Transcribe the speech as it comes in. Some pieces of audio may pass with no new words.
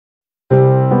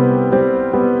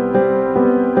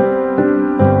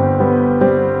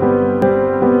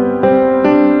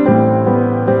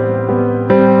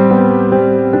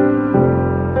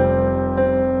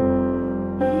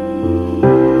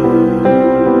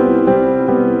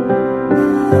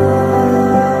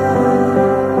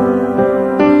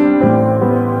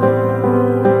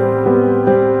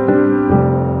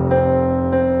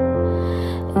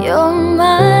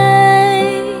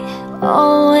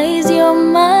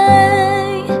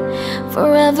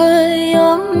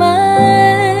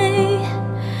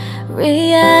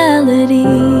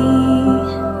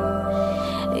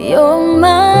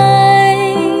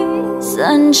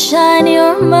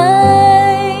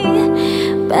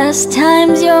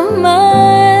Pastimes, you're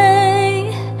my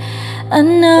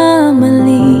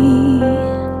anomaly,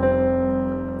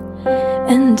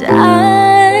 and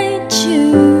I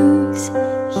choose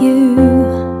you.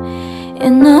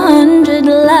 In 100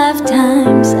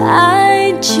 lifetimes,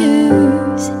 I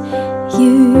choose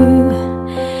you.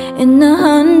 In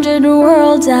 100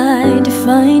 worlds, I'd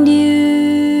find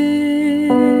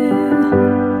you,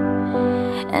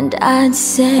 and I'd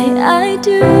say I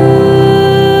do.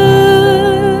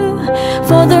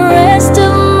 For the rest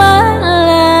of my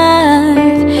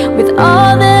life, with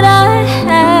all that I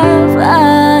have,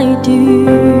 I do.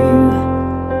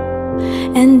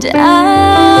 And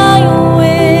I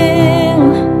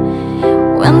will,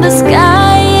 when the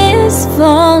sky is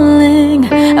falling,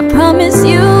 I promise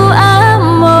you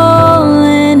I'm all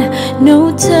in,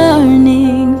 no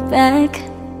turning back.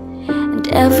 And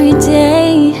every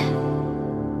day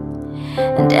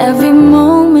and every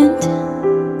moment,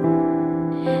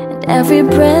 every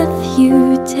breath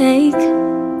you take,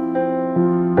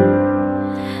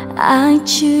 I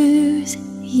choose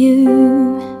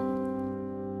you.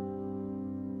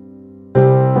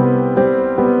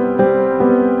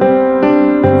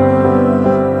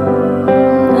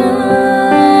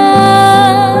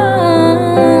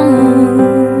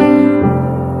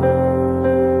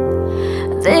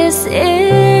 This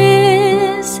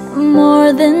is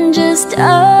more than just a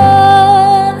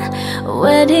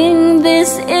wedding.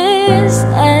 This is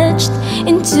etched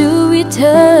into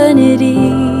eternity.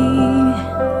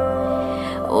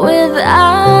 With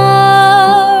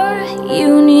our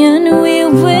union, we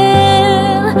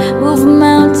will move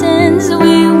mountains.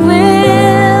 We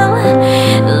will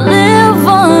live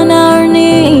on our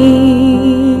knees,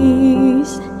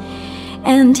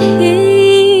 and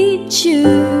He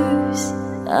choose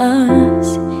us.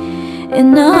 In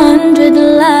 100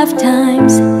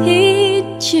 lifetimes, He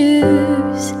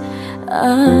choose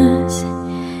us.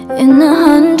 In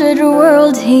 100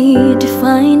 worlds, He'd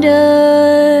find us,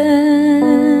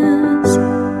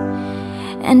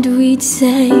 and we'd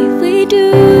say we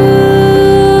do.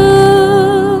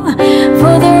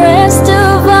 For the rest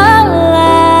of our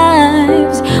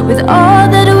lives, with all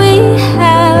that we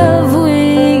have,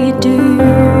 we do.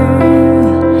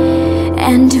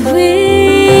 And we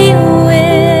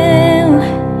will,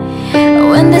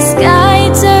 when the sky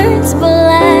turns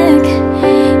black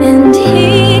and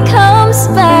He comes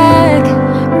back,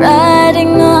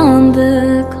 riding on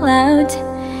the cloud.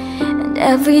 And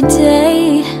every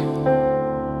day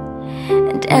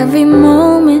and every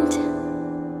moment,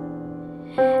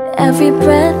 every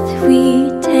breath we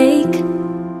take,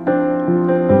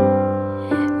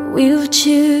 we'll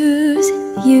choose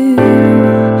you.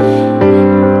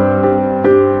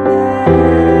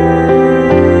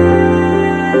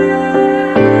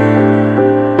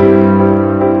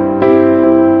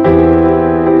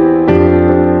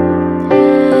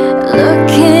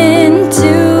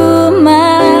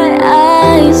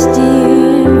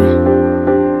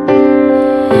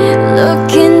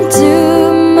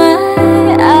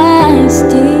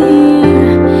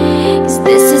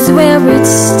 It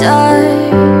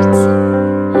starts.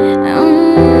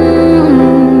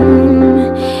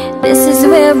 This is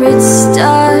where it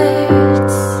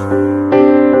starts.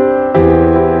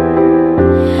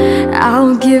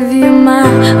 I'll give you my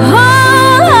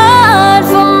whole heart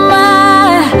for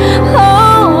my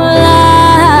whole life.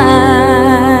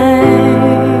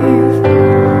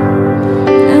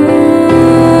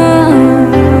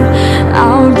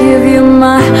 I'll give you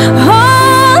my whole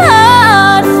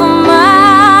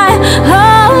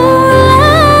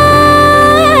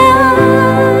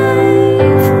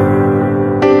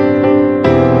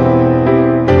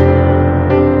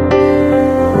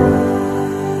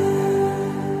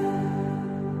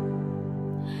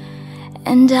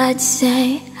and I'd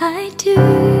say I do.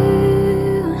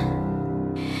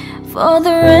 For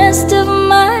the rest of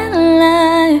my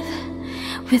life,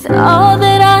 with all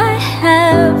that I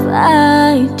have,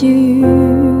 I do.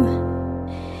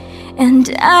 And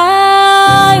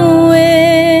I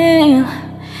will,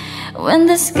 when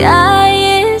the sky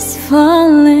is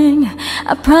falling,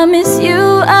 I promise you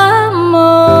I'm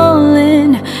all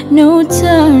in, no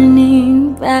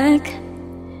turning back.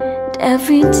 And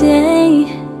every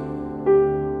day,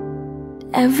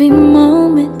 every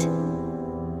moment,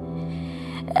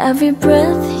 every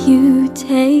breath you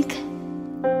take,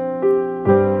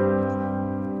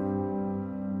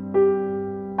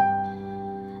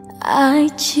 I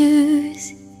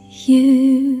choose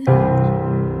you.